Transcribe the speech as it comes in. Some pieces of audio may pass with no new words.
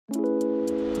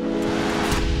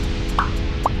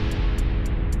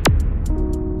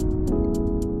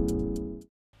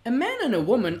and a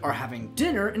woman are having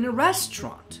dinner in a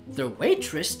restaurant. The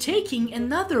waitress, taking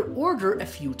another order a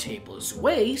few tables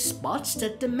away, spots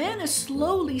that the man is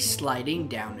slowly sliding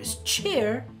down his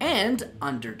chair and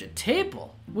under the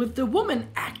table, with the woman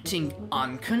acting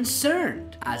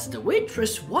unconcerned. As the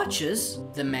waitress watches,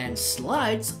 the man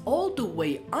slides all the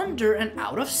way under and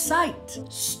out of sight.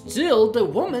 Still, the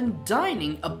woman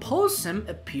dining opposite him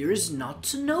appears not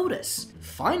to notice.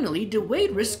 Finally, the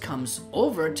waitress comes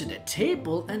over to the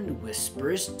table and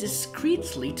whispers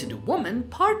discreetly to the woman,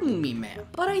 "Pardon me, ma'am,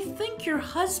 but I think your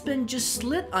husband just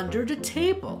slid under the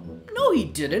table." "No, he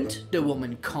didn't," the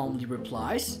woman calmly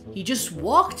replies. "He just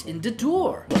walked in the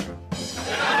door."